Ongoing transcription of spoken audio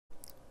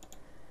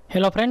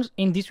Hello friends,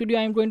 in this video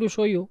I am going to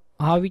show you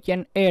how we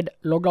can add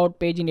logout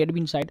page in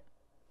admin side.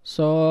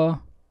 So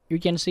you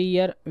can see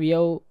here we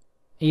have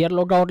here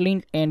logout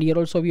link and here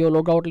also we have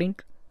logout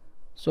link.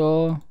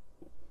 So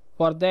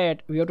for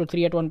that we have to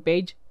create one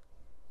page.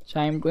 So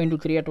I am going to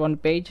create one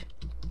page.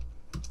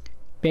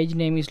 Page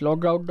name is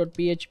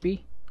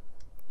logout.php.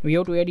 We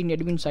have to add in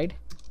admin side.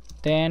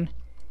 Then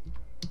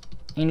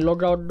in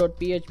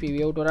logout.php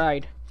we have to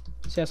write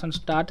session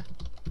start,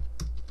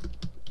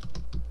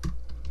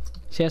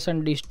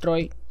 session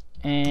destroy,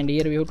 and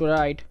here we have to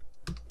write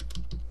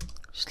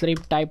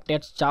script type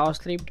text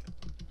javascript,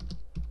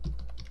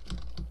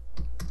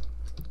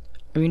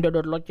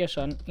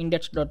 window.location,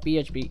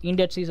 index.php.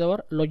 Index is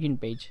our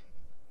login page.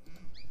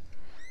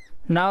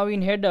 Now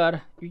in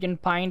header you can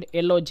find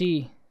log,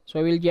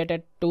 so we will get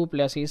at two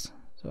places.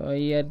 So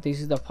here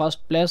this is the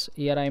first place.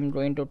 Here I am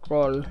going to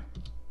call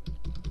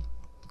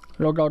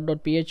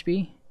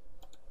logout.php,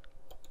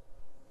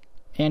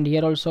 and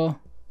here also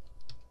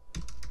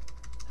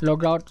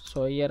logout.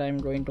 So here I am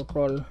going to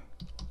call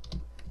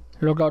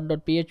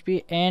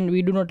logout.php, and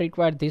we do not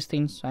require these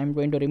things, so I am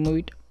going to remove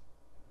it.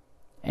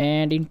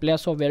 And in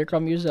place of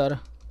welcome user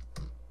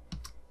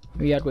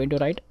we are going to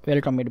write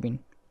welcome admin.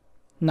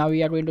 Now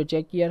we are going to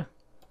check here.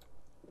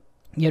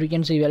 Here you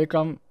can see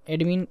welcome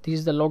admin. This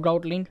is the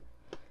logout link.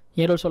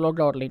 Here also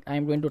logout link. I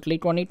am going to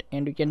click on it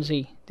and you can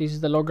see this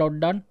is the logout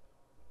done.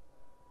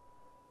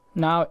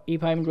 Now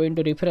if I am going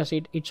to refresh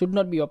it, it should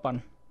not be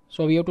open,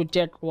 so we have to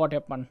check what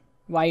happened,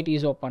 why it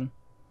is open.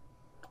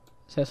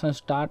 Session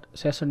start,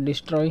 session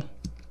destroy,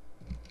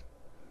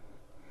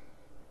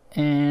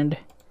 and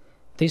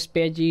this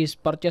page is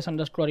purchase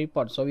underscore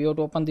report, so we have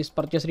to open this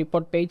purchase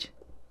report page.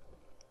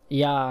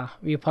 Yeah,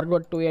 we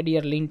forgot to add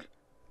here link,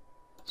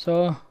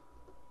 so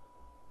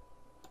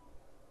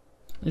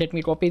let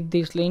me copy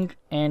this link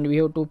and we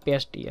have to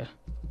paste here,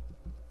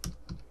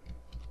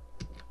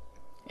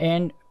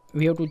 and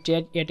we have to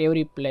check at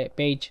every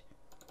page.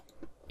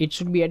 It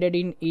should be added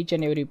in each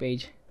and every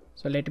page.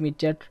 So let me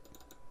check.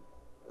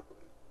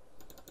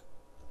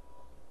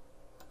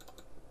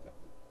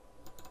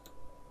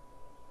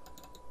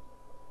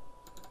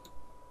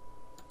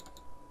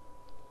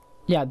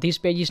 Yeah, this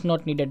page is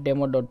not needed,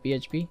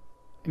 demo.php.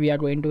 We are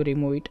going to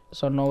remove it,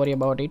 so no worry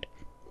about it.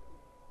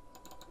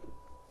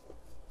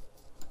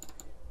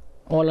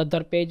 All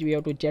other page we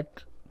have to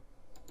check.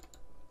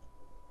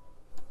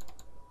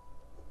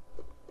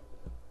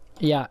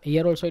 Yeah,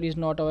 here also it is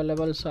not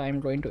available, so I am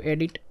going to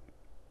edit.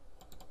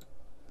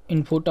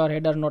 In footer,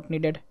 header not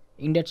needed,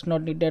 index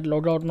not needed,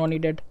 logout not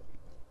needed.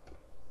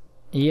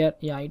 Here,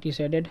 yeah, it is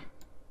added.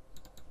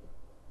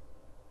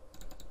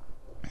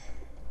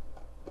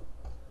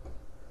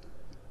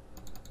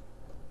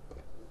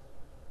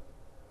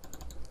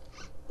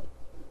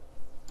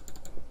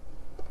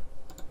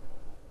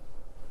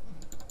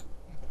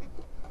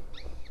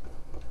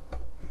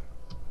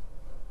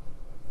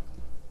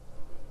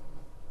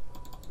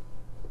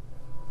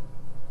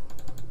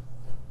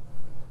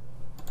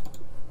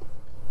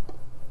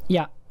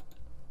 Yeah,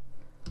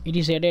 it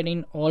is added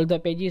in all the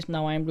pages.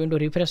 Now I am going to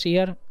refresh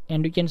here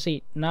and you can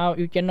see now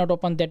you cannot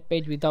open that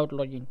page without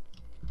login.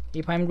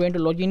 If I am going to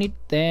login it,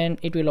 then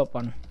it will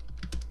open,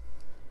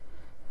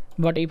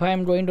 but if I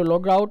am going to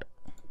log out,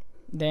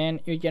 then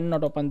you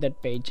cannot open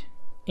that page.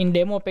 In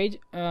demo page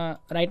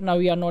right now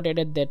we are not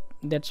added that,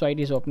 that's why it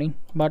is opening,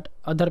 but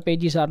other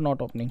pages are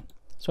not opening.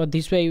 So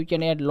this way you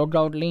can add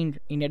logout link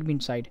in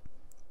admin side.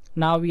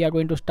 Now we are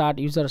going to start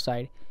user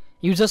side.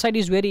 User side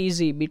is very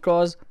easy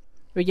because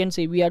we can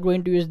see we are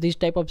going to use this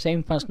type of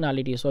same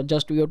functionality. So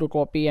just we have to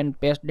copy and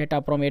paste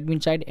data from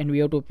admin side and we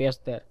have to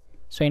paste there.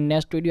 So in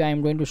next video I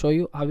am going to show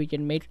you how we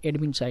can make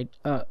admin side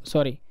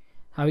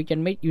how we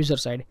can make user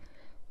side.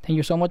 Thank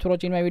you so much for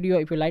watching my video.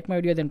 If you like my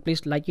video, then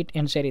please like it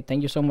and share it.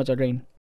 Thank you so much again.